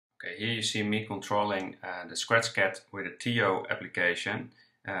Okay, here you see me controlling the Scratch cat with a TUIO application.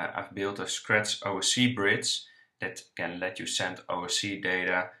 I've built a Scratch OSC bridge that can let you send OSC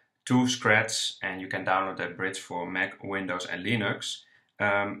data to Scratch, and you can download that bridge for Mac, Windows and Linux.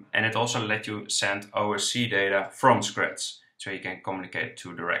 And it also lets you send OSC data from Scratch, so you can communicate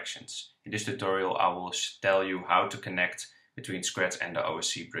two directions. In this tutorial I will tell you how to connect between Scratch and the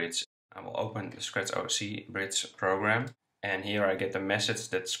OSC bridge. I will open the Scratch OSC bridge program. And here I get the message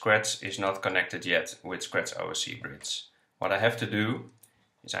that Scratch is not connected yet with Scratch OSC bridge. What I have to do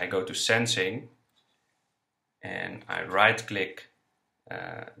is I go to Sensing and I right click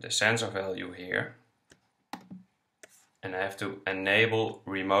the sensor value here, and I have to enable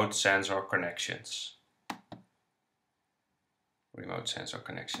remote sensor connections. Remote sensor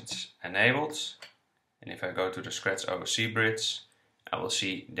connections enabled, and if I go to the Scratch OSC bridge, I will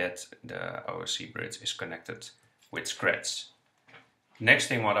see that the OSC bridge is connected with Scratch. Next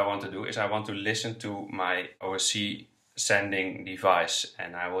thing what I want to do is I want to listen to my OSC sending device,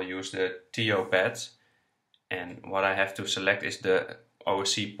 and I will use the Tuiopad, and what I have to select is the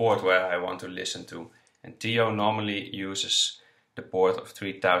OSC port where I want to listen to, and TUIO normally uses the port of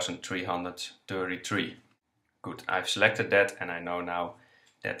 3333. Good, I've selected that and I know now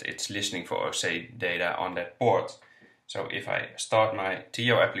that it's listening for OSC data on that port. So if I start my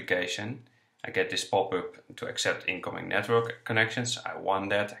TUIO application, I get this pop-up to accept incoming network connections. I want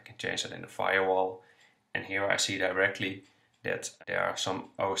that, I can change that in the firewall. And here I see directly that there are some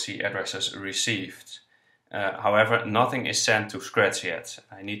OSC addresses received. However, nothing is sent to Scratch yet.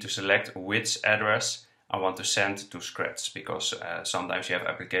 I need to select which address I want to send to Scratch, because sometimes you have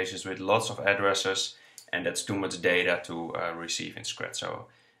applications with lots of addresses and that's too much data to receive in Scratch. So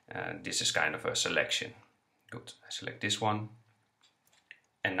this is kind of a selection. Good, I select this one.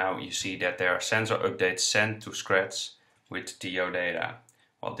 And now you see that there are sensor updates sent to Scratch with TUIO data.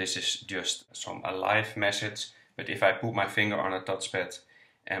 Well, this is just some alive message, but if I put my finger on a touchpad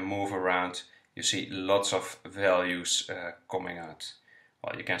and move around, you see lots of values coming out.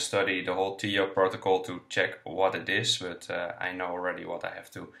 Well, you can study the whole TUIO protocol to check what it is, but I know already what I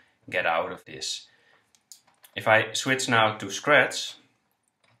have to get out of this. If I switch now to Scratch,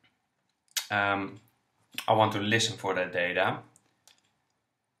 I want to listen for that data.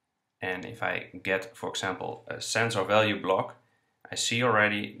 And if I get, for example, a sensor value block, I see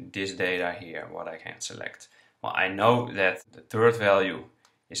already this data here, what I can select. Well, I know that the third value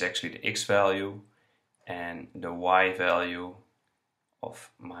is actually the X value, and the Y value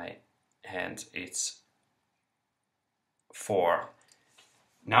of my hand is 4.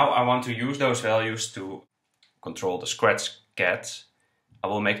 Now I want to use those values to control the Scratch cat. I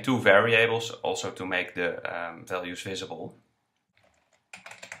will make two variables also to make the values visible.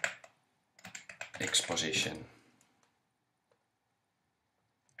 X position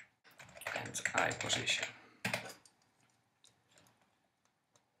and Y position.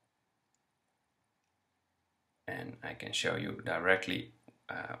 And I can show you directly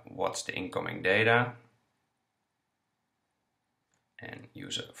what's the incoming data and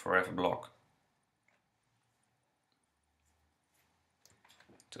use a forever block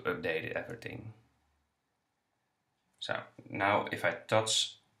to update everything. So now if I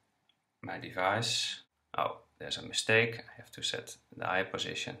touch my device, oh, there's a mistake, I have to set the eye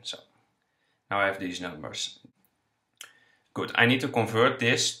position. So now I have these numbers. Good, I need to convert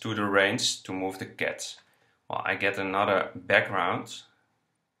this to the range to move the cat. Well, I get another background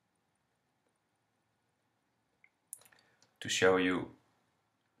to show you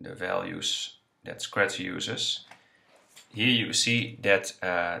the values that Scratch uses. Here you see that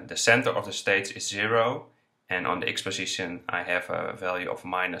the center of the stage is 0, and on the X position I have a value of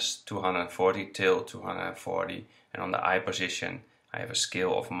minus 240 till 240, and on the Y position I have a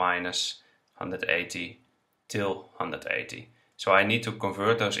scale of minus 180 till 180. So I need to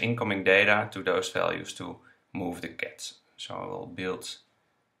convert those incoming data to those values to move the cat. So I will build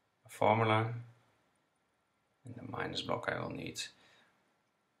a formula, and the minus block I will need,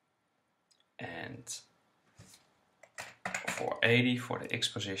 and 480 for the X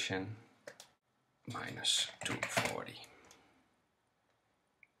position, minus 240.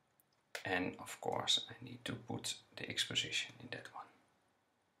 And of course I need to put the X position in that one.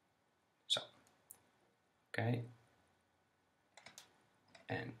 So, okay.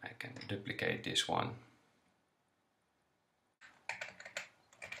 And I can duplicate this one.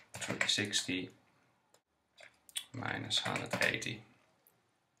 360 minus 180.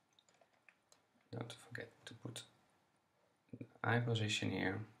 Don't forget to put the eye position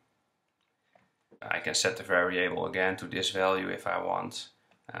here. I can set the variable again to this value if I want.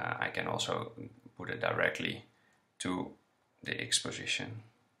 I can also put it directly to the X position.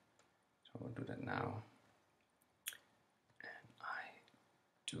 will do that now. And I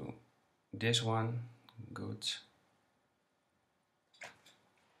do this one. Good.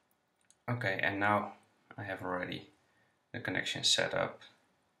 Okay, and now I have already the connection set up.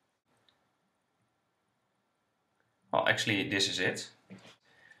 Well, actually this is it.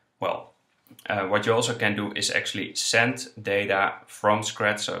 Well, what you also can do is actually send data from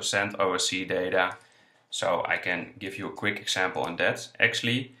Scratch, so send OSC data. So I can give you a quick example on that.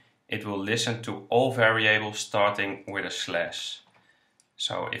 Actually, it will listen to all variables starting with a slash.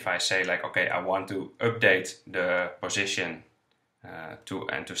 So if I say like, okay, I want to update the position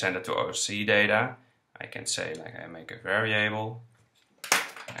to send it to OSC data, I can say like I make a variable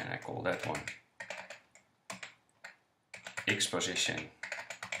and I call that one X position.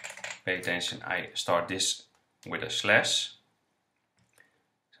 Pay attention, I start this with a slash.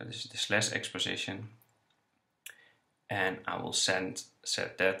 So this is the slash X position. And I will set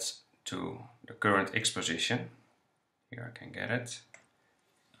that to the current X position. Here I can get it.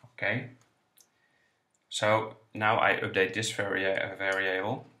 Okay. So now I update this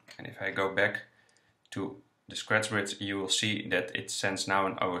variable, and if I go back to the Scratch bridge, you will see that it sends now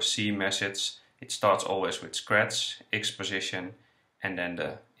an OSC message. It starts always with Scratch, X position, and then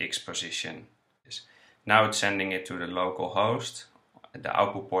the X position. Now it's sending it to the local host. The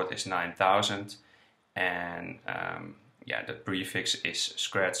output port is 9000, and yeah, the prefix is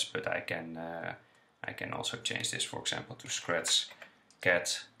Scratch, but I can also change this, for example, to Scratch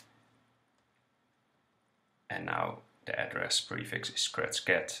cat. And now the address prefix is Scratch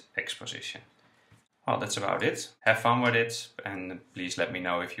cat X position. Well, that's about it. Have fun with it, and please let me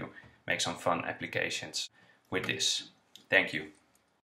know if you make some fun applications with this. Thank you.